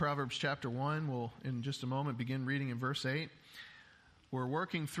Proverbs chapter 1. We'll, in just a moment, begin reading in verse 8. We're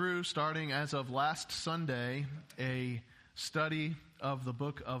working through, starting as of last Sunday, a study of the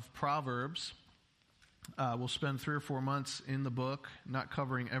book of Proverbs. We'll spend 3 or 4 months in the book, not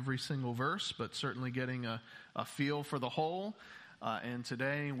covering every single verse, but certainly getting a feel for the whole. And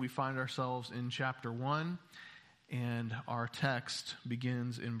today we find ourselves in chapter 1, and our text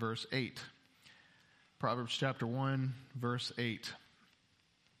begins in verse 8. Proverbs chapter 1, verse 8.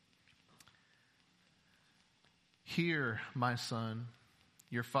 Hear, my son,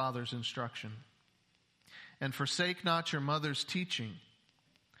 your father's instruction, and forsake not your mother's teaching,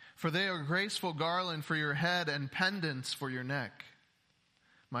 for they are a graceful garland for your head and pendants for your neck.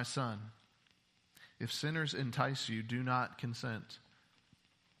 My son, if sinners entice you, do not consent.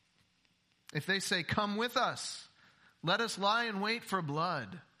 If they say, come with us, let us lie in wait for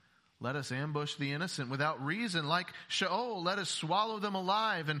blood. Let us ambush the innocent without reason. Like Sheol, let us swallow them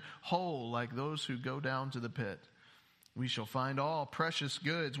alive, and whole like those who go down to the pit. We shall find all precious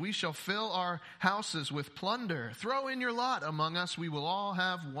goods. We shall fill our houses with plunder. Throw in your lot among us. We will all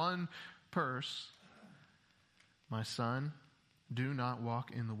have one purse. My son, do not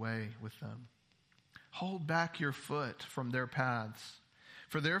walk in the way with them. Hold back your foot from their paths.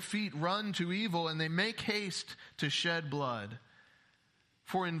 For their feet run to evil, and they make haste to shed blood.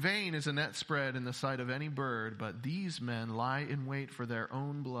 For in vain is a net spread in the sight of any bird, but these men lie in wait for their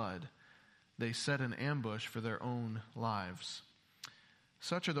own blood. They set an ambush for their own lives.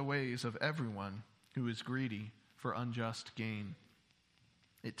 Such are the ways of everyone who is greedy for unjust gain.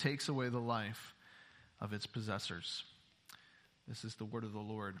 It takes away the life of its possessors. This is the word of the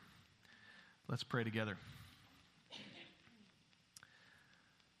Lord. Let's pray together.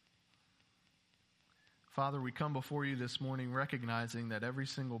 Father, we come before you this morning recognizing that every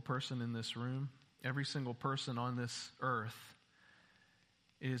single person in this room, every single person on this earth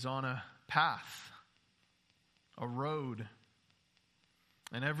is on a path, a road.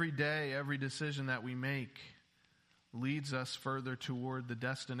 And every day, every decision that we make leads us further toward the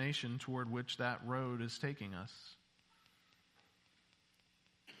destination toward which that road is taking us.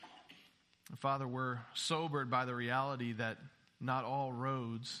 Father, we're sobered by the reality that not all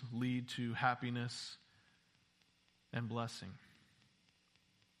roads lead to happiness and blessing.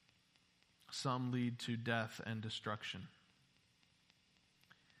 Some lead to death and destruction.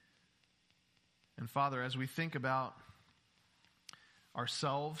 And Father, as we think about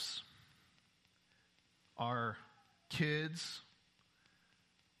ourselves, our kids,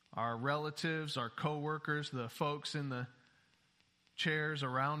 our relatives, our co-workers, the folks in the chairs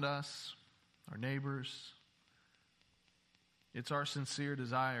around us, our neighbors, it's our sincere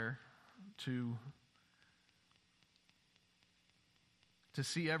desire to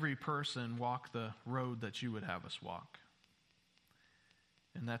see every person walk the road that you would have us walk.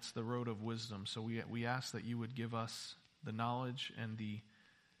 And that's the road of wisdom. So we ask that you would give us the knowledge and the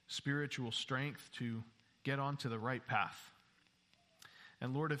spiritual strength to get onto the right path.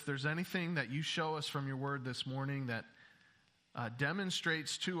 And Lord, if there's anything that you show us from your word this morning that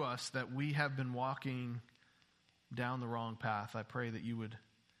demonstrates to us that we have been walking down the wrong path, I pray that you would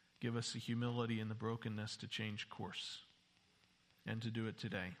give us the humility and the brokenness to change course and to do it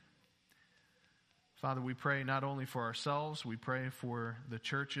today. Father, we pray not only for ourselves, we pray for the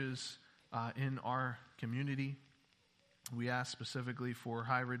churches in our community. We ask specifically for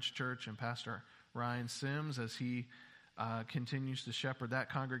High Ridge Church and Pastor Ryan Sims as he continues to shepherd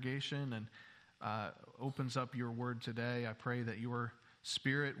that congregation and opens up your word today. I pray that your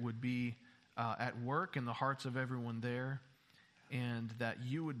spirit would be at work in the hearts of everyone there, and that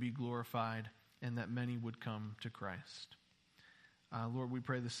you would be glorified and that many would come to Christ. Lord, we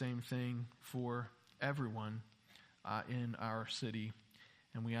pray the same thing for everyone in our city,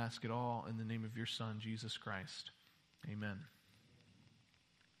 and we ask it all in the name of your Son, Jesus Christ. Amen.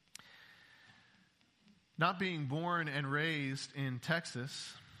 Not being born and raised in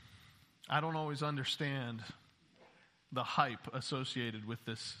Texas, I don't always understand the hype associated with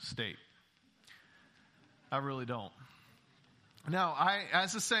this state. I really don't. Now,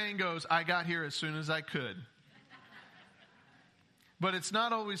 as the saying goes, I got here as soon as I could. But it's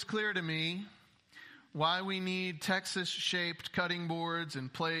not always clear to me why we need Texas-shaped cutting boards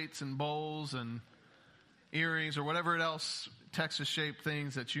and plates and bowls and earrings or whatever else Texas-shaped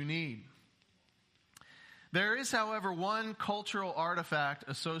things that you need. There is, however, one cultural artifact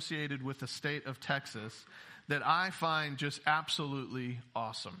associated with the state of Texas that I find just absolutely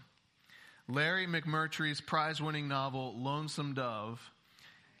awesome. Larry McMurtry's prize-winning novel, Lonesome Dove,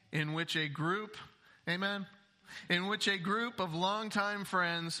 in which a group of longtime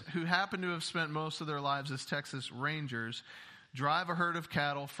friends who happen to have spent most of their lives as Texas Rangers drive a herd of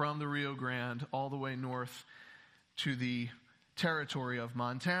cattle from the Rio Grande all the way north to the territory of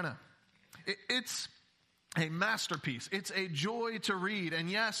Montana. It's a masterpiece. It's a joy to read. And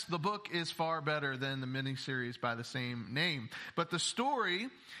yes, the book is far better than the miniseries by the same name. But the story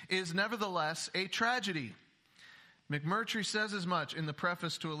is nevertheless a tragedy. McMurtry says as much in the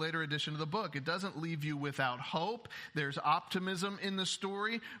preface to a later edition of the book. It doesn't leave you without hope. There's optimism in the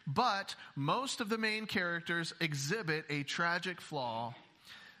story, but most of the main characters exhibit a tragic flaw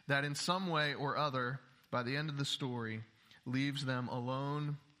that in some way or other, by the end of the story, leaves them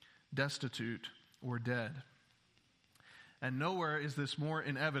alone, destitute, or dead. And nowhere is this more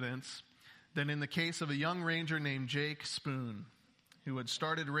in evidence than in the case of a young ranger named Jake Spoon, who had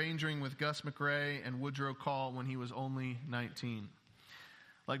started rangering with Gus McRae and Woodrow Call when he was only 19.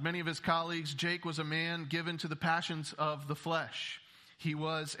 Like many of his colleagues, Jake was a man given to the passions of the flesh. He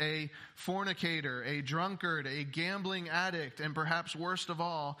was a fornicator, a drunkard, a gambling addict, and perhaps worst of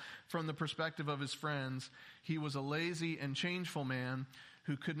all, from the perspective of his friends, he was a lazy and changeful man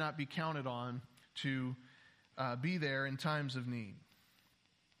who could not be counted on to be there in times of need.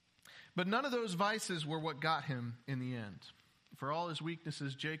 But none of those vices were what got him in the end. For all his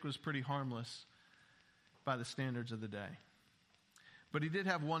weaknesses, Jake was pretty harmless by the standards of the day. But he did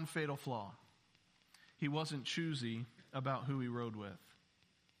have one fatal flaw. He wasn't choosy about who he rode with.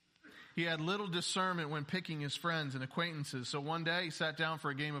 He had little discernment when picking his friends and acquaintances. So one day he sat down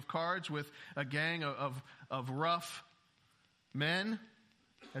for a game of cards with a gang of rough men.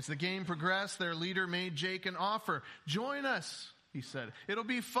 As the game progressed, their leader made Jake an offer. "Join us," he said. "It'll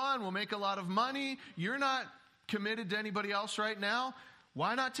be fun. We'll make a lot of money. You're not committed to anybody else right now.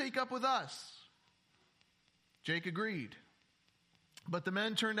 Why not take up with us?" Jake agreed. But the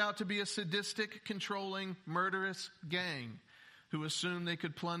men turned out to be a sadistic, controlling, murderous gang who assumed they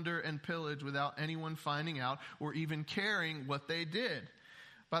could plunder and pillage without anyone finding out or even caring what they did.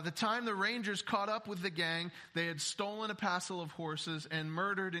 By the time the Rangers caught up with the gang, they had stolen a passel of horses and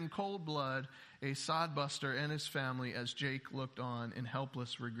murdered in cold blood a sodbuster and his family as Jake looked on in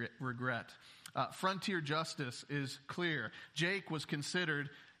helpless regret. Frontier justice is clear. Jake was considered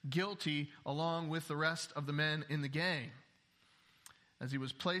guilty along with the rest of the men in the gang. As he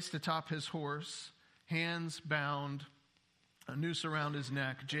was placed atop his horse, hands bound, a noose around his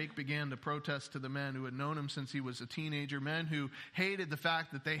neck, Jake began to protest to the men who had known him since he was a teenager, men who hated the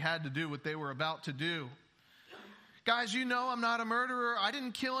fact that they had to do what they were about to do. "Guys, you know I'm not a murderer. I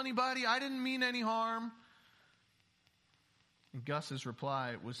didn't kill anybody. I didn't mean any harm." And Gus's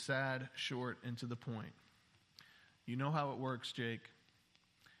reply was sad, short, and to the point. "You know how it works, Jake.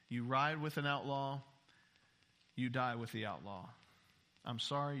 You ride with an outlaw, you die with the outlaw. I'm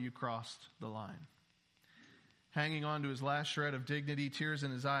sorry you crossed the line." Hanging on to his last shred of dignity, tears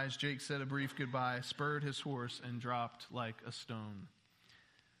in his eyes, Jake said a brief goodbye, spurred his horse, and dropped like a stone.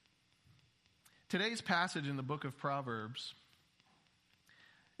 Today's passage in the book of Proverbs,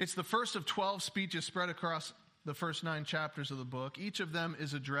 it's the first of 12 speeches spread across the first 9 chapters of the book. Each of them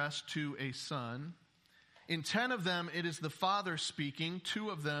is addressed to a son. In 10 of them, it is the father speaking. 2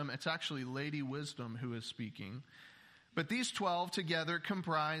 of them, it's actually Lady Wisdom who is speaking. But these 12 together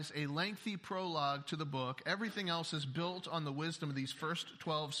comprise a lengthy prologue to the book. Everything else is built on the wisdom of these first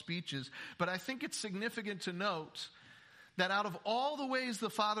 12 speeches. But I think it's significant to note that out of all the ways the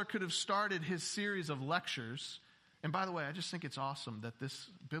father could have started his series of lectures, and by the way, I just think it's awesome that this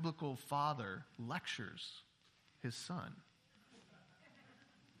biblical father lectures his son.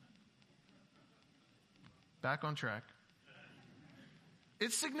 Back on track.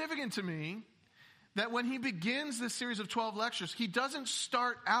 It's significant to me that when he begins this series of 12 lectures, he doesn't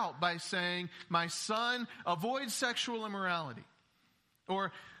start out by saying, "My son, avoid sexual immorality."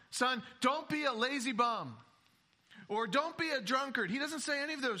 Or, "Son, don't be a lazy bum." Or, "Don't be a drunkard." He doesn't say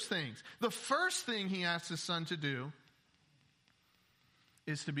any of those things. The first thing he asks his son to do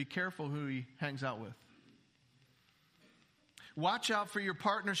is to be careful who he hangs out with. Watch out for your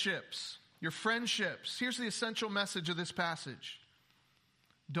partnerships, your friendships. Here's the essential message of this passage.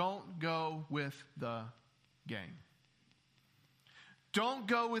 Don't go with the gang. Don't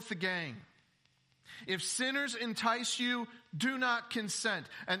go with the gang. If sinners entice you, do not consent.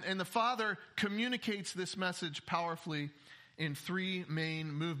 And the Father communicates this message powerfully in 3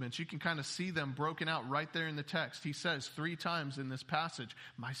 main movements. You can kind of see them broken out right there in the text. He says 3 times in this passage,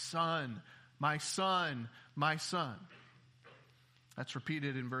 "My son, my son, my son." That's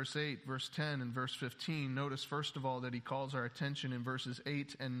repeated in verse 8, verse 10, and verse 15. Notice, first of all, that he calls our attention in verses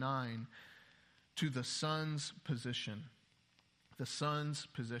 8 and 9 to the son's position. The son's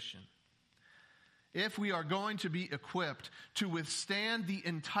position. if we are going to be equipped to withstand the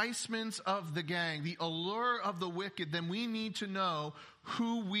enticements of the gang, the allure of the wicked, then we need to know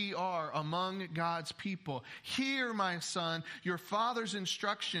who we are among God's people. Hear, my son, your father's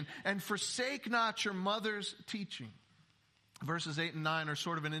instruction, and forsake not your mother's teaching. Verses 8 and 9 are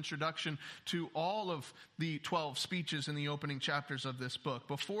sort of an introduction to all of the 12 speeches in the opening chapters of this book.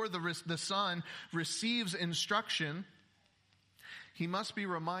 Before the son receives instruction, he must be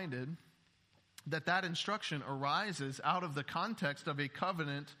reminded that instruction arises out of the context of a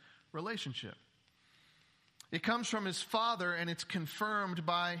covenant relationship. It comes from his father and it's confirmed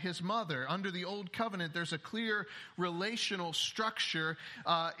by his mother. Under the old covenant, there's a clear relational structure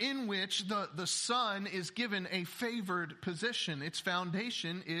in which the son is given a favored position. Its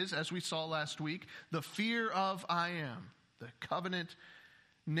foundation is, as we saw last week, the fear of I am, the covenant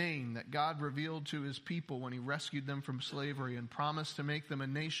name that God revealed to his people when he rescued them from slavery and promised to make them a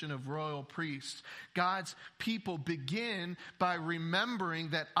nation of royal priests. God's people begin by remembering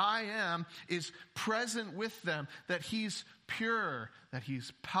that I am is present with them, that he's pure, that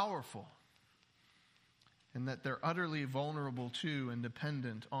he's powerful, and that they're utterly vulnerable to and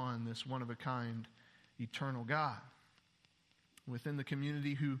dependent on this one-of-a-kind eternal God. Within the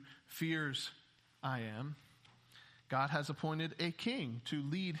community who fears I am, God has appointed a king to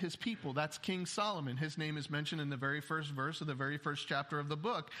lead his people. That's King Solomon. His name is mentioned in the very first verse of the very first chapter of the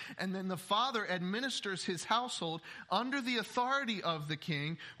book. And then the father administers his household under the authority of the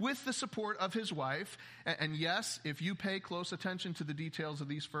king with the support of his wife. And yes, if you pay close attention to the details of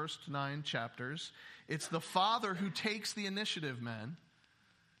these first 9 chapters, it's the father who takes the initiative, men,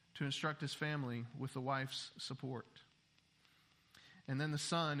 to instruct his family with the wife's support. And then the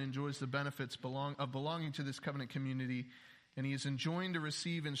son enjoys the benefits of belonging to this covenant community, and he is enjoined to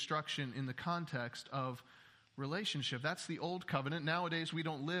receive instruction in the context of relationship. That's the old covenant. Nowadays, we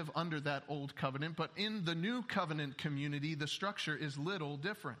don't live under that old covenant, but in the new covenant community, the structure is little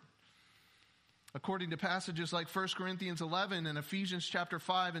different. According to passages like 1 Corinthians 11 and Ephesians chapter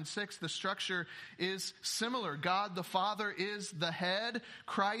 5 and 6, the structure is similar. God the Father is the head.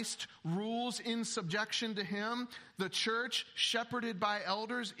 Christ rules in subjection to him. The church, shepherded by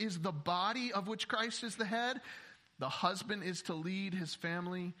elders, is the body of which Christ is the head. The husband is to lead his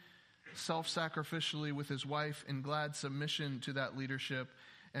family self-sacrificially with his wife in glad submission to that leadership.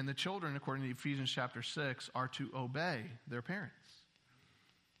 And the children, according to Ephesians chapter 6, are to obey their parents.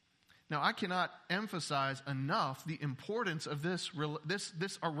 Now, I cannot emphasize enough the importance of this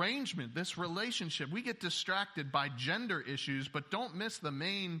arrangement, this relationship. We get distracted by gender issues, but don't miss the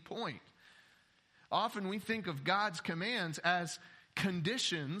main point. Often we think of God's commands as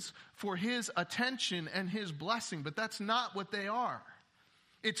conditions for his attention and his blessing, but that's not what they are.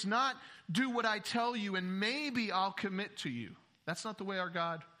 It's not do what I tell you and maybe I'll commit to you. That's not the way our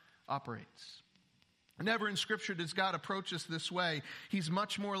God operates. Never in Scripture does God approach us this way. He's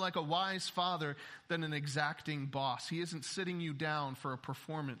much more like a wise father than an exacting boss. He isn't sitting you down for a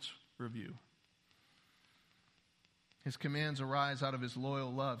performance review. His commands arise out of his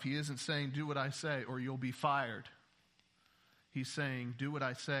loyal love. He isn't saying, do what I say or you'll be fired. He's saying, do what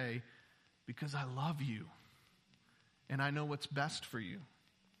I say because I love you and I know what's best for you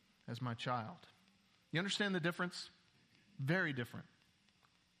as my child. You understand the difference? Very different.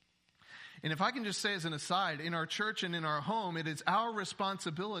 And if I can just say as an aside, in our church and in our home, it is our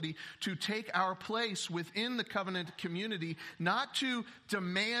responsibility to take our place within the covenant community, not to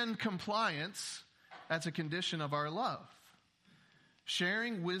demand compliance as a condition of our love.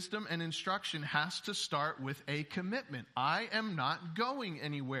 Sharing wisdom and instruction has to start with a commitment. I am not going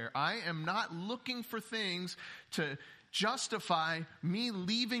anywhere. I am not looking for things to justify me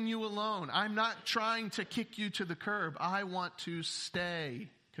leaving you alone. I'm not trying to kick you to the curb. I want to stay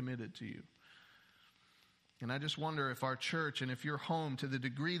committed to you. And I just wonder if our church and if your home, to the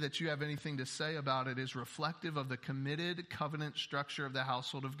degree that you have anything to say about it, is reflective of the committed covenant structure of the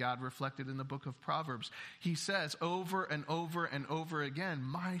household of God reflected in the book of Proverbs. He says over and over and over again,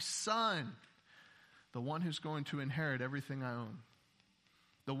 my son, the one who's going to inherit everything I own,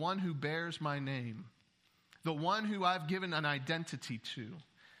 the one who bears my name, the one who I've given an identity to,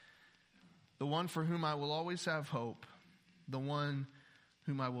 the one for whom I will always have hope, the one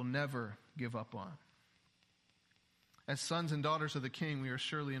whom I will never give up on. As sons and daughters of the King, we are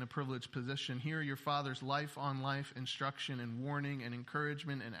surely in a privileged position. Hear your Father's life-on-life instruction and warning and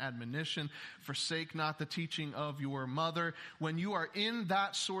encouragement and admonition. Forsake not the teaching of your mother. When you are in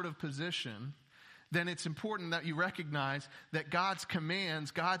that sort of position, then it's important that you recognize that God's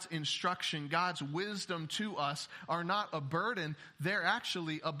commands, God's instruction, God's wisdom to us are not a burden. They're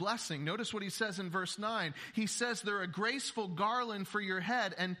actually a blessing. Notice what he says in verse 9. He says they're a graceful garland for your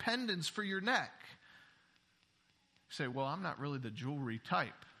head and pendants for your neck. say, well, I'm not really the jewelry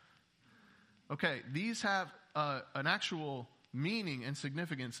type. Okay, these have an actual meaning and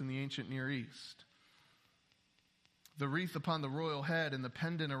significance in the ancient Near East. The wreath upon the royal head and the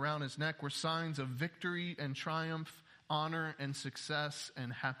pendant around his neck were signs of victory and triumph, honor and success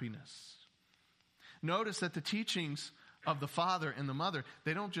and happiness. Notice that the teachings of the father and the mother,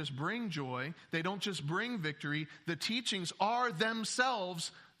 they don't just bring joy, they don't just bring victory. The teachings are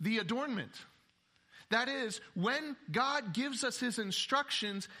themselves the adornment. That is, when God gives us his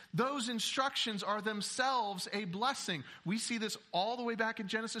instructions, those instructions are themselves a blessing. We see this all the way back in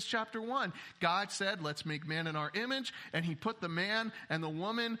Genesis chapter 1. God said, let's make man in our image, and he put the man and the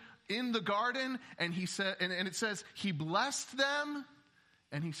woman in the garden, and he said, and it says, he blessed them,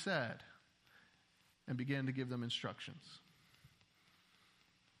 and he said, and began to give them instructions.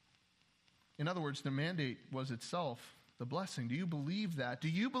 In other words, the mandate was itself the blessing. Do you believe that? Do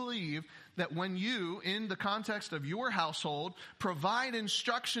you believe that when you, in the context of your household, provide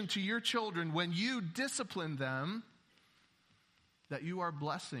instruction to your children, when you discipline them, that you are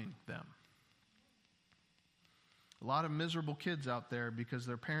blessing them? A lot of miserable kids out there because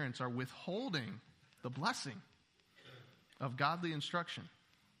their parents are withholding the blessing of godly instruction.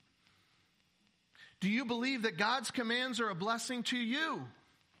 Do you believe that God's commands are a blessing to you?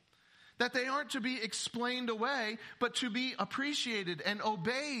 That they aren't to be explained away, but to be appreciated and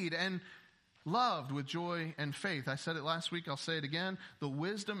obeyed and loved with joy and faith. I said it last week, I'll say it again. The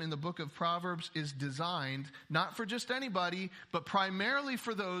wisdom in the book of Proverbs is designed not for just anybody, but primarily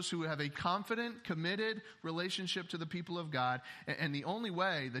for those who have a confident, committed relationship to the people of God. And the only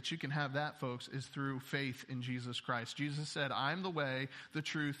way that you can have that, folks, is through faith in Jesus Christ. Jesus said, I'm the way, the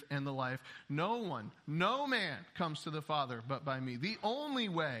truth, and the life. No man comes to the Father but by me. The only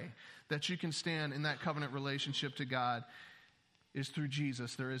way that you can stand in that covenant relationship to God is through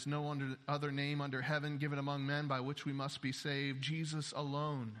Jesus. There is no other name under heaven given among men by which we must be saved. Jesus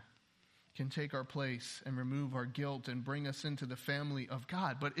alone can take our place and remove our guilt and bring us into the family of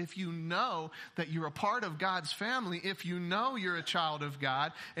God. But if you know that you're a part of God's family, if you know you're a child of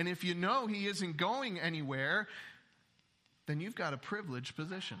God, and if you know he isn't going anywhere, then you've got a privileged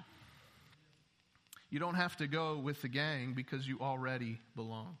position. You don't have to go with the gang because you already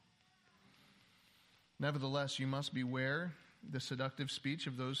belong. Nevertheless, you must beware the seductive speech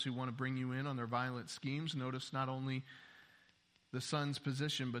of those who want to bring you in on their violent schemes. Notice not only the son's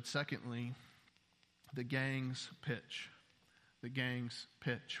position, but secondly, the gang's pitch. The gang's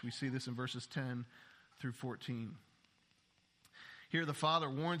pitch. We see this in verses 10 through 14. Here the father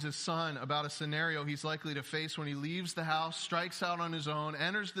warns his son about a scenario he's likely to face when he leaves the house, strikes out on his own,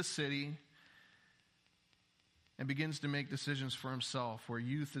 enters the city, and begins to make decisions for himself, where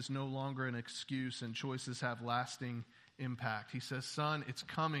youth is no longer an excuse and choices have lasting impact. He says, son, it's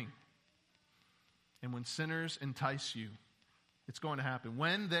coming. And when sinners entice you, it's going to happen.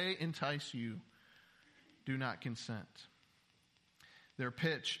 When they entice you, do not consent. Their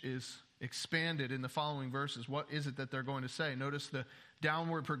pitch is expanded in the following verses. What is it that they're going to say? Notice the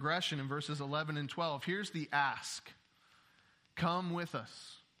downward progression in verses 11 and 12. Here's the ask. Come with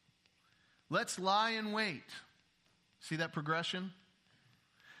us. Let's lie in wait. See that progression?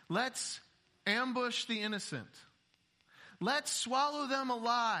 Let's ambush the innocent. Let's swallow them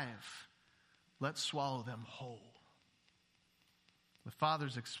alive. Let's swallow them whole. The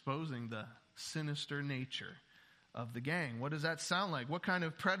father's exposing the sinister nature of the gang. What does that sound like? What kind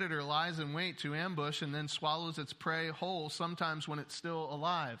of predator lies in wait to ambush and then swallows its prey whole, sometimes when it's still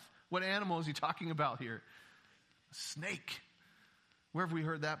alive? What animal is he talking about here? A snake. Where have we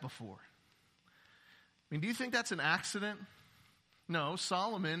heard that before? I mean, do you think that's an accident? No,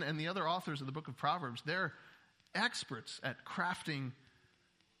 Solomon and the other authors of the book of Proverbs, they're experts at crafting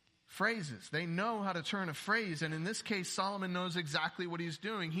phrases. They know how to turn a phrase, and in this case, Solomon knows exactly what he's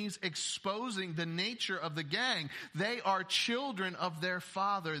doing. He's exposing the nature of the gang. They are children of their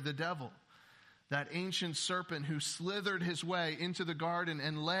father, the devil, that ancient serpent who slithered his way into the garden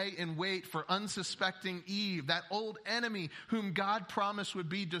and lay in wait for unsuspecting Eve, that old enemy whom God promised would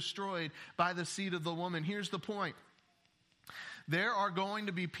be destroyed by the seed of the woman. Here's the point. There are going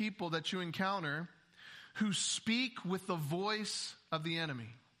to be people that you encounter who speak with the voice of the enemy.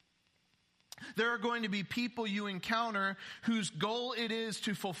 There are going to be people you encounter whose goal it is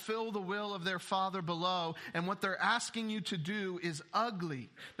to fulfill the will of their Father below, and what they're asking you to do is ugly.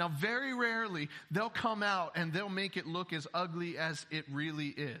 Now, very rarely, they'll come out and they'll make it look as ugly as it really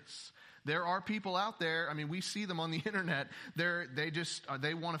is. There are people out there, I mean, we see them on the internet,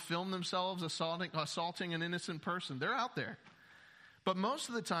 they want to film themselves assaulting an innocent person. They're out there. But most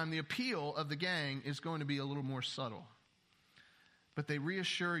of the time, the appeal of the gang is going to be a little more subtle. but they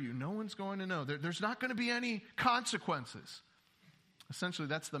reassure you, no one's going to know. There's not going to be any consequences. Essentially,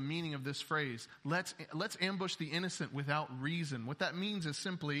 that's the meaning of this phrase. Let's ambush the innocent without reason. What that means is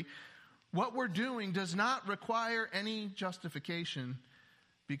simply, what we're doing does not require any justification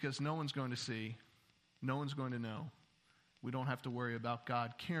because no one's going to see, no one's going to know. We don't have to worry about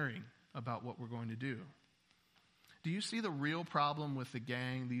God caring about what we're going to do. Do you see the real problem with the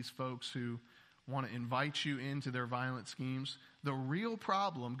gang, these folks who want to invite you into their violent schemes? The real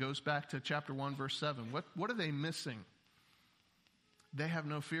problem goes back to chapter 1, verse 7. What are they missing? They have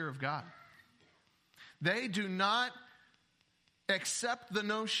no fear of God. They do not accept the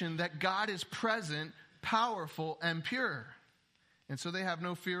notion that God is present, powerful, and pure. And so they have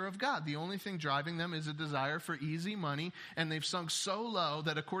no fear of God. The only thing driving them is a desire for easy money, and they've sunk so low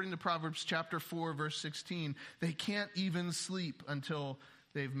that according to Proverbs chapter 4, verse 16, they can't even sleep until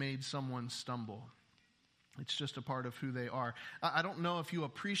they've made someone stumble. It's just a part of who they are. I don't know if you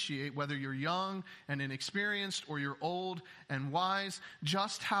appreciate, whether you're young and inexperienced or you're old and wise,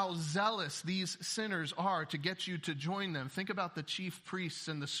 just how zealous these sinners are to get you to join them. Think about the chief priests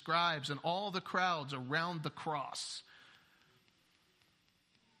and the scribes and all the crowds around the cross.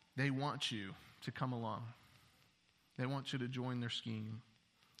 They want you to come along. They want you to join their scheme.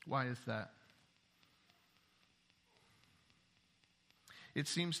 Why is that? It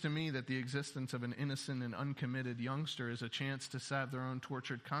seems to me that the existence of an innocent and uncommitted youngster is a chance to salve their own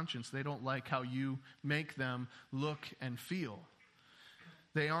tortured conscience. They don't like how you make them look and feel.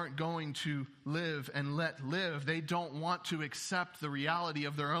 They aren't going to live and let live. They don't want to accept the reality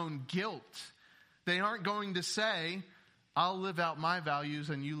of their own guilt. They aren't going to say, I'll live out my values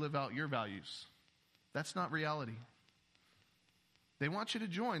and you live out your values. That's not reality. They want you to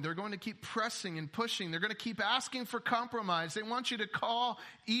join. They're going to keep pressing and pushing. They're going to keep asking for compromise. They want you to call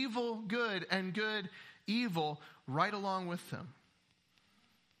evil good and good evil right along with them.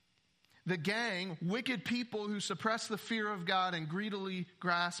 The gang, wicked people who suppress the fear of God and greedily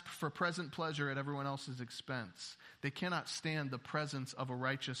grasp for present pleasure at everyone else's expense. They cannot stand the presence of a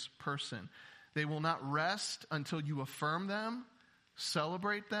righteous person. They will not rest until you affirm them,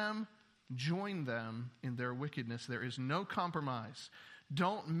 celebrate them, join them in their wickedness. There is no compromise.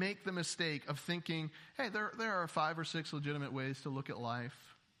 Don't make the mistake of thinking, hey, there are 5 or 6 legitimate ways to look at life.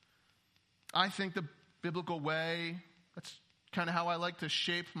 I think the biblical way, that's kind of how I like to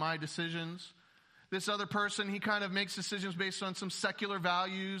shape my decisions. This other person, he kind of makes decisions based on some secular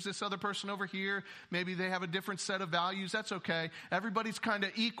values. This other person over here, maybe they have a different set of values. That's okay. Everybody's kind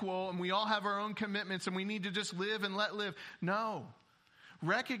of equal, and we all have our own commitments, and we need to just live and let live. No.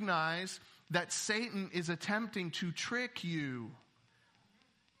 Recognize that Satan is attempting to trick you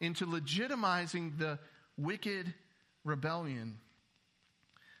into legitimizing the wicked rebellion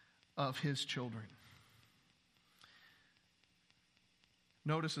of his children.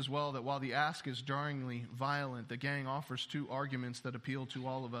 Notice as well that while the ask is jarringly violent, the gang offers 2 arguments that appeal to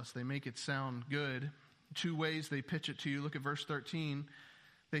all of us. They make it sound good. 2 ways they pitch it to you. Look at verse 13.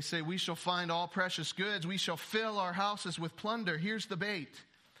 They say, we shall find all precious goods. We shall fill our houses with plunder. Here's the bait.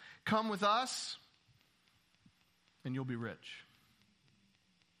 Come with us, and you'll be rich.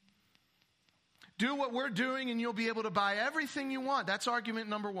 Do what we're doing, and you'll be able to buy everything you want. That's argument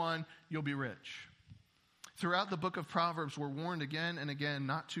number 1. You'll be rich. Throughout the book of Proverbs, we're warned again and again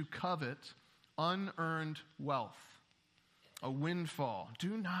not to covet unearned wealth, a windfall. Do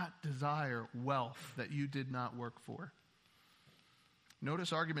not desire wealth that you did not work for.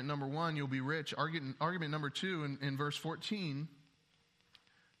 Notice argument number 1, you'll be rich. Argument number 2 in verse 14,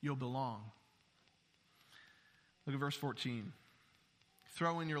 you'll belong. Look at verse 14.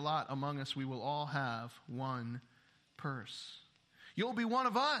 Throw in your lot among us, we will all have one purse. You'll be one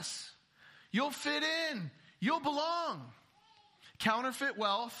of us. You'll fit in. You'll belong. Counterfeit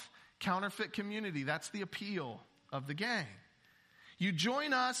wealth, counterfeit community. That's the appeal of the gang. You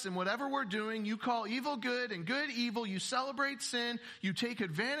join us in whatever we're doing. You call evil good and good evil. You celebrate sin. You take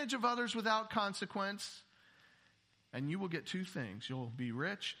advantage of others without consequence. And you will get 2 things. You'll be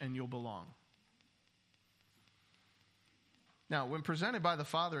rich and you'll belong. Now, when presented by the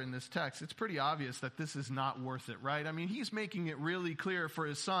Father in this text, it's pretty obvious that this is not worth it, right? I mean, he's making it really clear for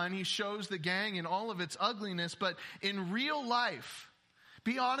his son. He shows the gang in all of its ugliness, but in real life,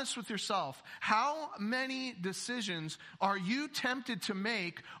 be honest with yourself. How many decisions are you tempted to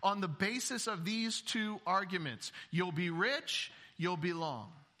make on the basis of these 2 arguments? You'll be rich, you'll belong.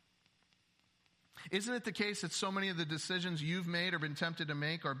 Isn't it the case that so many of the decisions you've made or been tempted to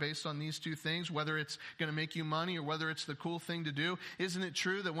make are based on these 2 things, whether it's going to make you money or whether it's the cool thing to do? Isn't it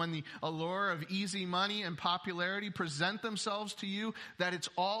true that when the allure of easy money and popularity present themselves to you, that it's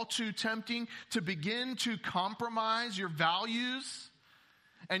all too tempting to begin to compromise your values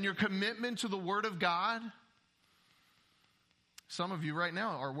and your commitment to the Word of God. Some of you right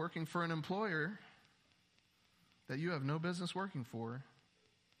now are working for an employer that you have no business working for.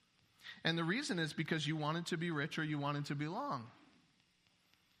 And the reason is because you wanted to be rich or you wanted to belong.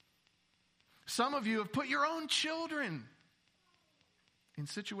 Some of you have put your own children in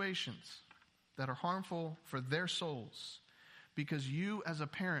situations that are harmful for their souls because you as a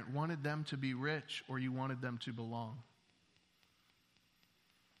parent wanted them to be rich or you wanted them to belong.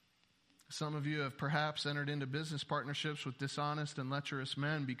 Some of you have perhaps entered into business partnerships with dishonest and lecherous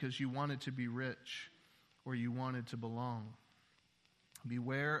men because you wanted to be rich or you wanted to belong.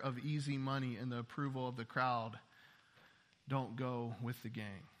 Beware of easy money and the approval of the crowd. Don't go with the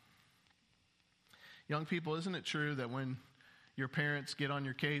gang. Young people, isn't it true that when your parents get on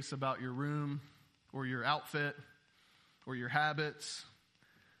your case about your room or your outfit or your habits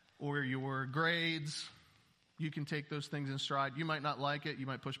or your grades, you can take those things in stride? You might not like it. You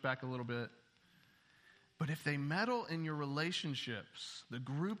might push back a little bit. But if they meddle in your relationships, the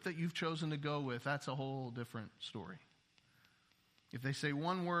group that you've chosen to go with, that's a whole different story. If they say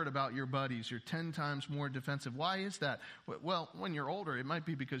one word about your buddies, you're 10 times more defensive. Why is that? Well, when you're older, it might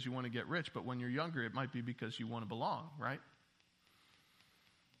be because you want to get rich, but when you're younger, it might be because you want to belong, right?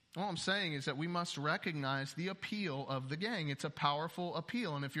 All I'm saying is that we must recognize the appeal of the gang. It's a powerful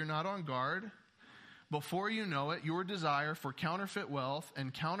appeal, and if you're not on guard, before you know it, your desire for counterfeit wealth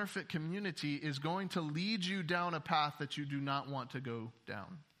and counterfeit community is going to lead you down a path that you do not want to go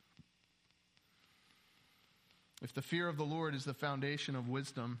down. If the fear of the Lord is the foundation of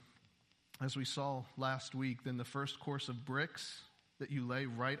wisdom, as we saw last week, then the first course of bricks that you lay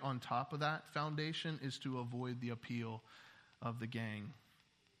right on top of that foundation is to avoid the appeal of the gang.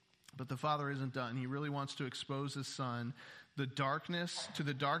 But the Father isn't done. He really wants to expose His Son to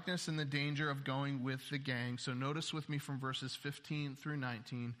the darkness and the danger of going with the gang. So notice with me from verses 15 through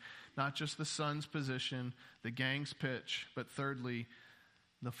 19, not just the Son's position, the gang's pitch, but thirdly,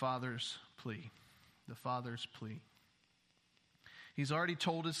 the Father's plea. The Father's plea. He's already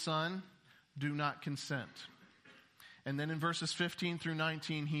told His Son, do not consent. And then in verses 15 through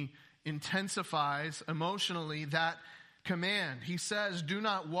 19, He intensifies emotionally that command. He says, do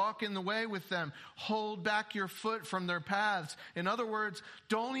not walk in the way with them. Hold back your foot from their paths. In other words,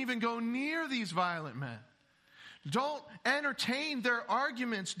 don't even go near these violent men. Don't entertain their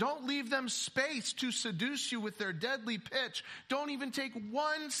arguments. Don't leave them space to seduce you with their deadly pitch. Don't even take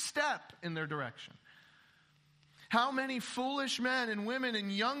one step in their direction. How many foolish men and women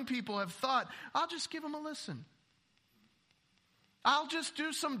and young people have thought, I'll just give him a listen. I'll just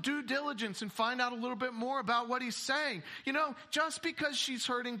do some due diligence and find out a little bit more about what he's saying. You know, just because she's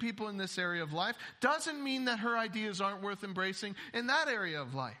hurting people in this area of life doesn't mean that her ideas aren't worth embracing in that area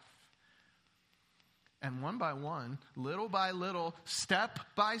of life. And one by one, little by little, step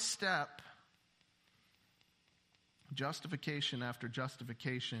by step, justification after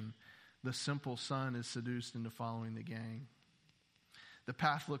justification, the simple son is seduced into following the gang. The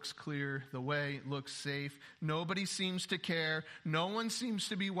path looks clear. The way looks safe. Nobody seems to care. No one seems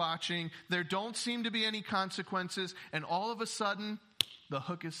to be watching. There don't seem to be any consequences. And all of a sudden, the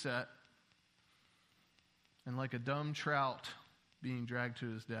hook is set. And like a dumb trout being dragged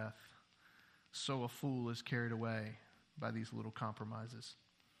to his death, so a fool is carried away by these little compromises.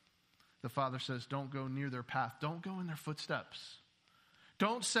 The Father says, don't go near their path. Don't go in their footsteps.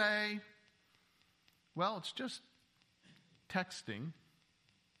 Don't say, well, it's just texting.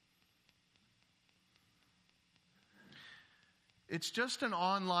 It's just an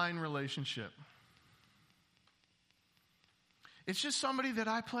online relationship. It's just somebody that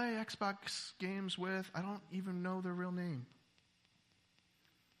I play Xbox games with. I don't even know their real name.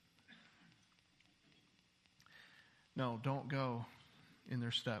 No, don't go in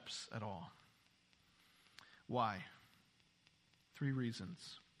their steps at all. Why? 3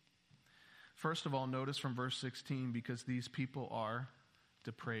 reasons. First of all, notice from verse 16, because these people are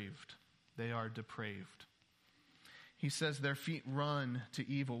depraved. They are depraved. He says their feet run to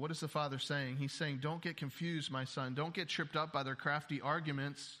evil. What is the Father saying? He's saying, don't get confused, my son. Don't get tripped up by their crafty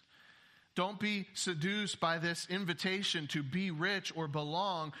arguments. Don't be seduced by this invitation to be rich or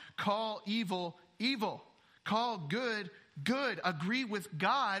belong. Call evil, evil. Call good, good. Agree with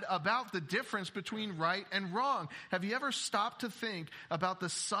God about the difference between right and wrong. Have you ever stopped to think about the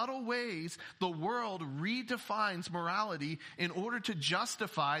subtle ways the world redefines morality in order to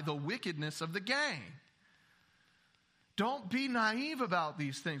justify the wickedness of the gang? Don't be naive about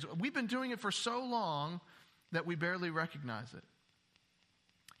these things. We've been doing it for so long that we barely recognize it.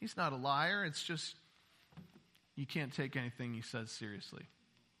 He's not a liar. It's just you can't take anything he says seriously.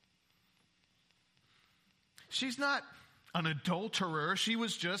 She's not an adulterer. She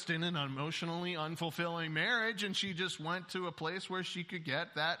was just in an emotionally unfulfilling marriage, and she just went to a place where she could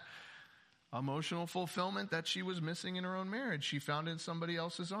get that emotional fulfillment that she was missing in her own marriage. She found it in somebody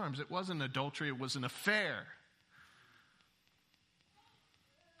else's arms. It wasn't adultery, it was an affair.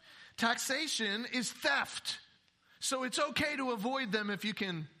 Taxation is theft. So it's okay to avoid them if you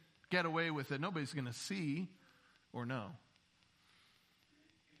can get away with it. Nobody's going to see or know.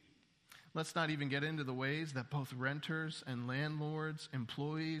 Let's not even get into the ways that both renters and landlords,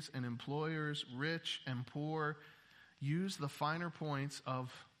 employees and employers, rich and poor, use the finer points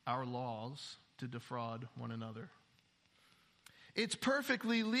of our laws to defraud one another. It's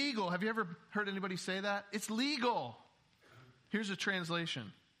perfectly legal. Have you ever heard anybody say that? It's legal. Here's a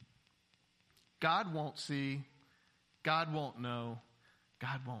translation. God won't see, God won't know,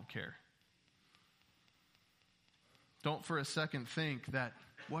 God won't care. Don't for a second think that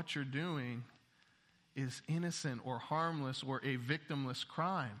what you're doing is innocent or harmless or a victimless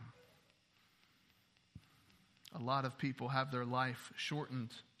crime. A lot of people have their life shortened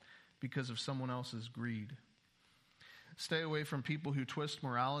because of someone else's greed. Stay away from people who twist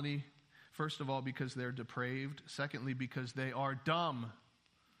morality, first of all, because they're depraved. Secondly, because they are dumb.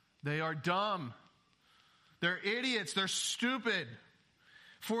 They are dumb. They're idiots. They're stupid.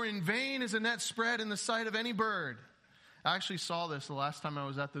 For in vain is a net spread in the sight of any bird. I actually saw this the last time I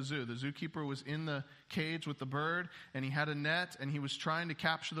was at the zoo. The zookeeper was in the cage with the bird, and he had a net, and he was trying to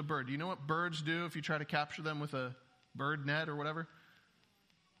capture the bird. Do you know what birds do if you try to capture them with a bird net or whatever?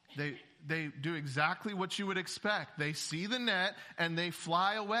 They do exactly what you would expect. They see the net, and they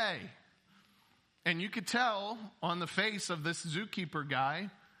fly away. And you could tell on the face of this zookeeper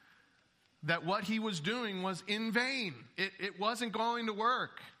guy that what he was doing was in vain. It wasn't going to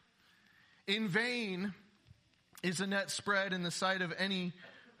work. In vain is a net spread in the sight of any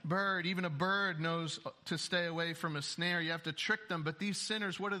bird. Even a bird knows to stay away from a snare. You have to trick them. But these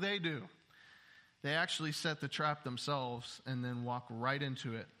sinners, what do? They actually set the trap themselves and then walk right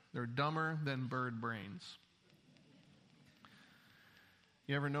into it. They're dumber than bird brains.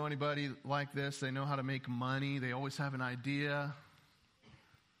 You ever know anybody like this? They know how to make money. They always have an idea.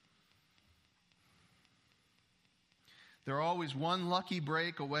 They're always one lucky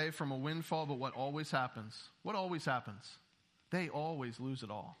break away from a windfall, but what always happens? What always happens? They always lose it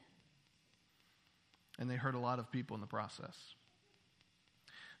all. And they hurt a lot of people in the process.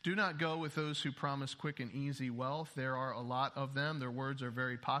 Do not go with those who promise quick and easy wealth. There are a lot of them. Their words are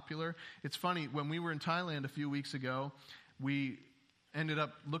very popular. It's funny, when we were in Thailand a few weeks ago, we ended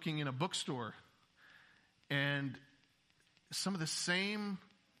up looking in a bookstore. And some of the same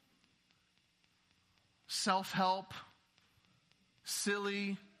self-help,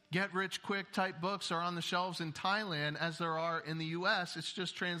 silly, get-rich-quick type books are on the shelves in Thailand as there are in the U.S. It's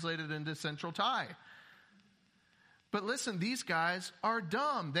just translated into Central Thai. But listen, these guys are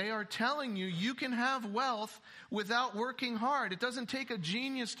dumb. They are telling you you can have wealth without working hard. It doesn't take a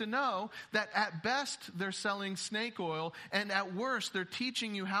genius to know that at best they're selling snake oil, and at worst they're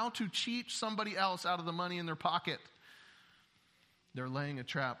teaching you how to cheat somebody else out of the money in their pocket. They're laying a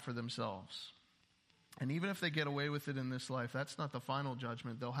trap for themselves. And even if they get away with it in this life, that's not the final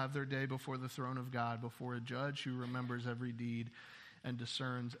judgment. They'll have their day before the throne of God, before a judge who remembers every deed and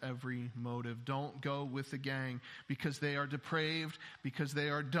discerns every motive. Don't go with the gang because they are depraved, because they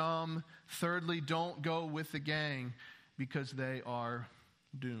are dumb. Thirdly, don't go with the gang because they are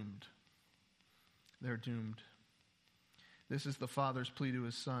doomed. They're doomed. This is the Father's plea to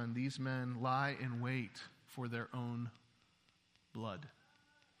his Son. These men lie in wait for their own blood.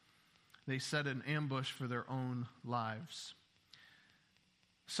 They set an ambush for their own lives.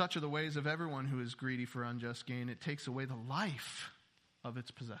 Such are the ways of everyone who is greedy for unjust gain. It takes away the life of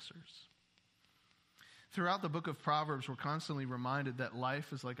its possessors. Throughout the book of Proverbs, we're constantly reminded that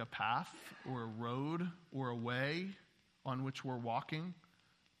life is like a path or a road or a way on which we're walking.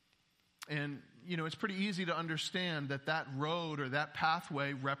 And, it's pretty easy to understand that that road or that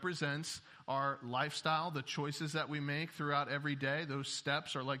pathway represents our lifestyle, the choices that we make throughout every day. Those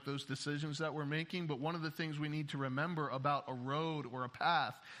steps are like those decisions that we're making. But one of the things we need to remember about a road or a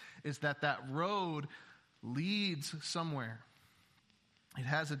path is that that road leads somewhere. It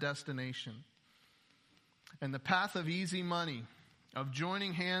has a destination. And the path of easy money, of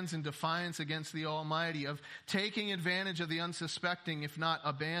joining hands in defiance against the Almighty, of taking advantage of the unsuspecting, if not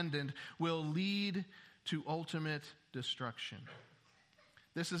abandoned, will lead to ultimate destruction.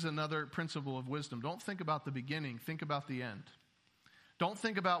 This is another principle of wisdom. Don't think about the beginning. Think about the end. Don't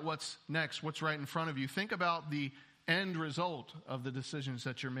think about what's next, what's right in front of you. Think about the end result of the decisions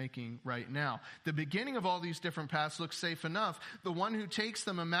that you're making right now. The beginning of all these different paths looks safe enough. The one who takes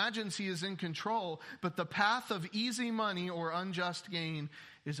them imagines he is in control, but the path of easy money or unjust gain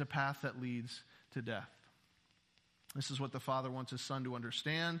is a path that leads to death. This is what the Father wants his Son to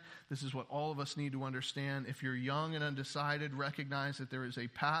understand. This is what all of us need to understand. If you're young and undecided, recognize that there is a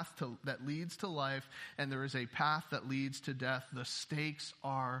path that leads to life, and there is a path that leads to death. The stakes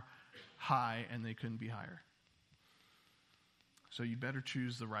are high, and they couldn't be higher. So you better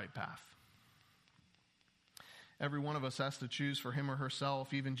choose the right path. Every one of us has to choose for him or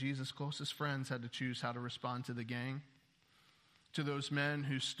herself. Even Jesus' closest friends had to choose how to respond to the gang, to those men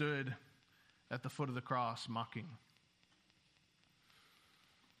who stood at the foot of the cross mocking.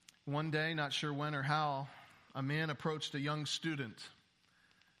 One day, not sure when or how, a man approached a young student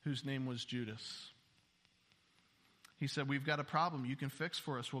whose name was Judas. He said, "We've got a problem you can fix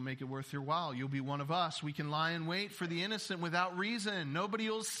for us. We'll make it worth your while. You'll be one of us. We can lie in wait for the innocent without reason. Nobody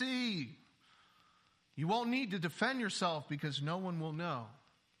will see. You won't need to defend yourself because no one will know."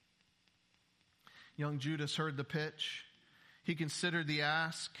 Young Judas heard the pitch. He considered the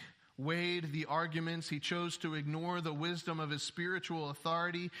ask, weighed the arguments. He chose to ignore the wisdom of his spiritual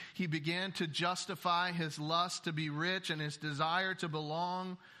authority. He began to justify his lust to be rich and his desire to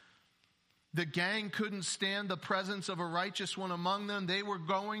belong. The gang couldn't stand the presence of a righteous one among them. They were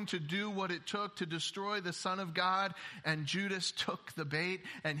going to do what it took to destroy the Son of God. And Judas took the bait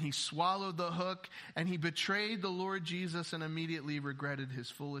and he swallowed the hook and he betrayed the Lord Jesus and immediately regretted his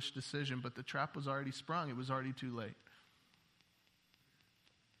foolish decision. But the trap was already sprung. It was already too late.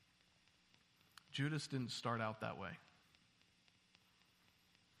 Judas didn't start out that way.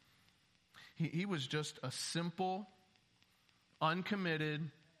 He was just a simple,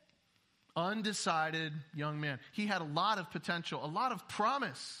 uncommitted, undecided young man. He had a lot of potential, a lot of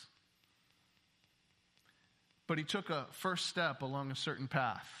promise. But he took a first step along a certain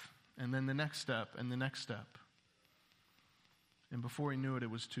path, and then the next step, and the next step. And before he knew it, it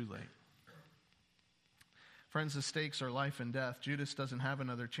was too late. Friends, the stakes are life and death. Judas doesn't have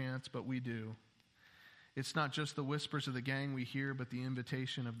another chance, but we do. It's not just the whispers of the gang we hear, but the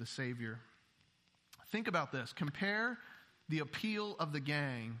invitation of the Savior. Think about this. Compare the appeal of the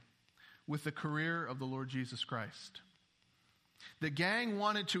gang with the career of the Lord Jesus Christ. The gang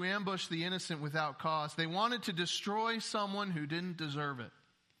wanted to ambush the innocent without cause. They wanted to destroy someone who didn't deserve it.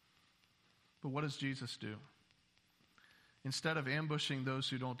 But what does Jesus do? Instead of ambushing those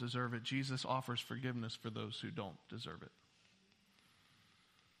who don't deserve it, Jesus offers forgiveness for those who don't deserve it.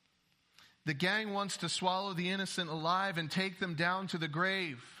 The gang wants to swallow the innocent alive and take them down to the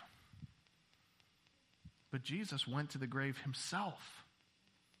grave. But Jesus went to the grave himself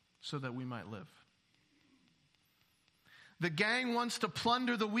so that we might live. The gang wants to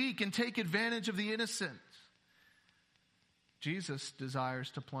plunder the weak and take advantage of the innocent. Jesus desires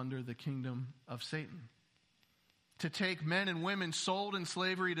to plunder the kingdom of Satan, to take men and women sold in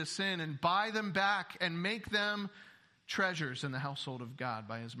slavery to sin and buy them back and make them treasures in the household of God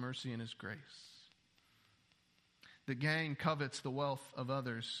by his mercy and his grace. The gang covets the wealth of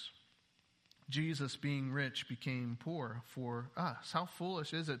others. Jesus, being rich, became poor for us. How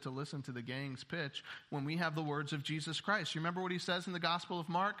foolish is it to listen to the gang's pitch when we have the words of Jesus Christ? You remember what he says in the Gospel of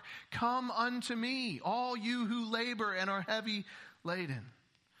Mark? "Come unto me, all you who labor and are heavy laden."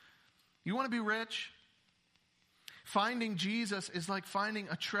 You want to be rich? Finding Jesus is like finding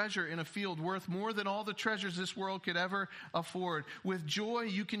a treasure in a field worth more than all the treasures this world could ever afford. With joy,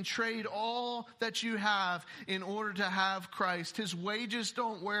 you can trade all that you have in order to have Christ. His wages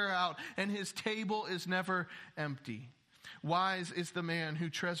don't wear out, and his table is never empty. Wise is the man who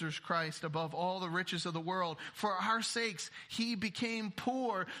treasures Christ above all the riches of the world. For our sakes, he became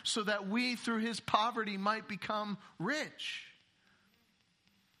poor so that we, through his poverty, might become rich.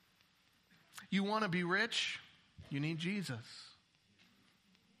 You want to be rich? You need Jesus.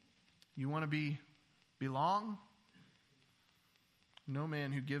 You want to belong? No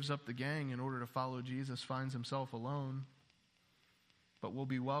man who gives up the gang in order to follow Jesus finds himself alone, but will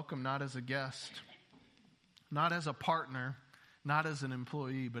be welcome not as a guest, not as a partner, not as an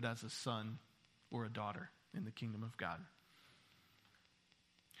employee, but as a son or a daughter in the kingdom of God.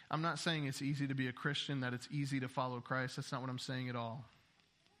 I'm not saying it's easy to be a Christian, that it's easy to follow Christ. That's not what I'm saying at all.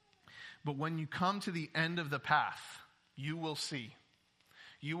 But when you come to the end of the path, you will see.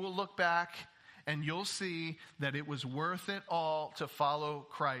 You will look back and you'll see that it was worth it all to follow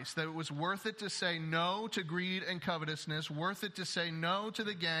Christ. That it was worth it to say no to greed and covetousness, worth it to say no to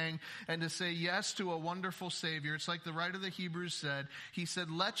the gang, and to say yes to a wonderful Savior. It's like the writer of the Hebrews said. He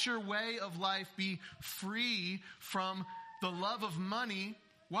said, "Let your way of life be free from the love of money."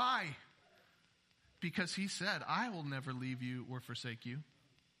 Why? because he said, I will never leave you or forsake you.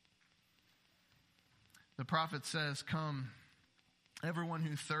 The prophet says, come, everyone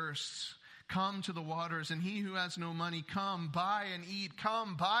who thirsts, come to the waters, and he who has no money, come, buy and eat.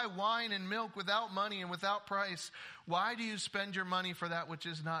 Come, buy wine and milk without money and without price. Why do you spend your money for that which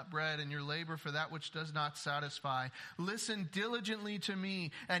is not bread, and your labor for that which does not satisfy? Listen diligently to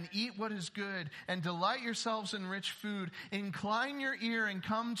me, and eat what is good, and delight yourselves in rich food. Incline your ear and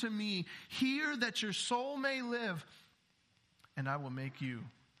come to me. Hear that your soul may live, and I will make you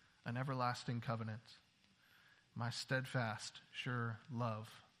an everlasting covenant. My steadfast, sure love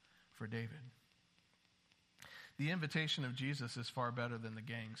for David. The invitation of Jesus is far better than the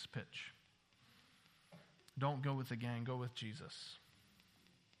gang's pitch. Don't go with the gang, go with Jesus.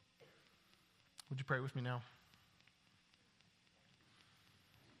 Would you pray with me now?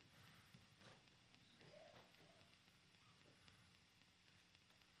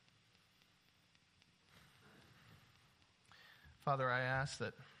 Father, I ask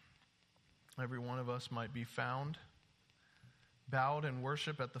that every one of us might be found bowed in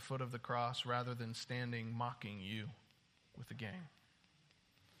worship at the foot of the cross rather than standing mocking you with the gang.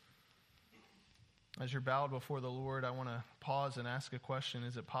 As you're bowed before the Lord, I want to pause and ask a question.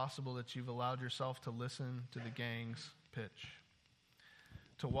 Is it possible that you've allowed yourself to listen to the gang's pitch,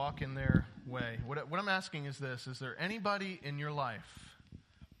 to walk in their way? What I'm asking is this: is there anybody in your life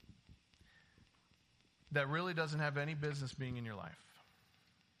that really doesn't have any business being in your life?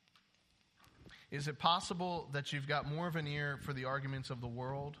 Is it possible that you've got more of an ear for the arguments of the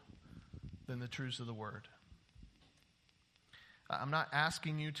world than the truths of the Word? I'm not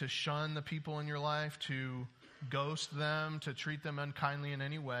asking you to shun the people in your life, to ghost them, to treat them unkindly in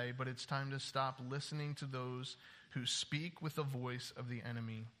any way, but it's time to stop listening to those who speak with the voice of the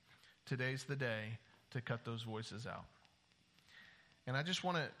enemy. Today's the day to cut those voices out. And I just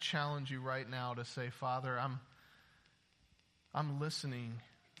want to challenge you right now to say, Father, I'm listening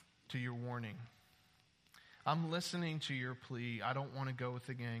to your warning. I'm listening to your plea. I don't want to go with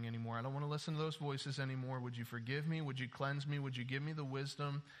the gang anymore. I don't want to listen to those voices anymore. Would you forgive me? Would you cleanse me? Would you give me the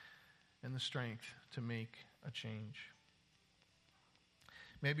wisdom and the strength to make a change?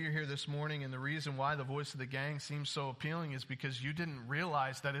 Maybe you're here this morning, and the reason why the voice of the gang seems so appealing is because you didn't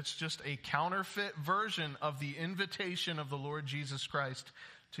realize that it's just a counterfeit version of the invitation of the Lord Jesus Christ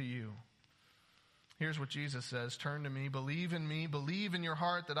to you. Here's what Jesus says: turn to me, believe in me, believe in your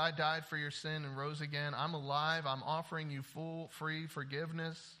heart that I died for your sin and rose again. I'm alive. I'm offering you full, free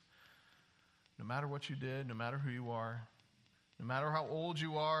forgiveness. No matter what you did, no matter who you are, no matter how old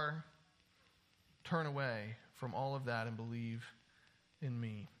you are, turn away from all of that and believe in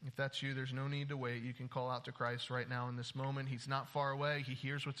me. If that's you, there's no need to wait. You can call out to Christ right now in this moment. He's not far away. He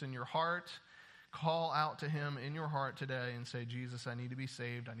hears what's in your heart. Call out to him in your heart today and say, Jesus, I need to be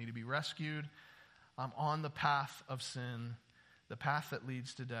saved. I need to be rescued. I'm on the path of sin, the path that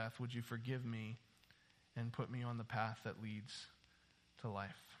leads to death. Would you forgive me and put me on the path that leads to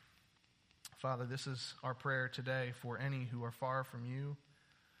life? Father, this is our prayer today for any who are far from you,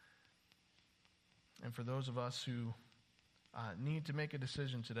 and for those of us who need to make a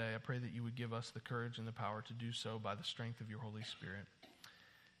decision today. I pray that you would give us the courage and the power to do so by the strength of your Holy Spirit.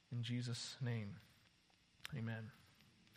 In Jesus' name, amen.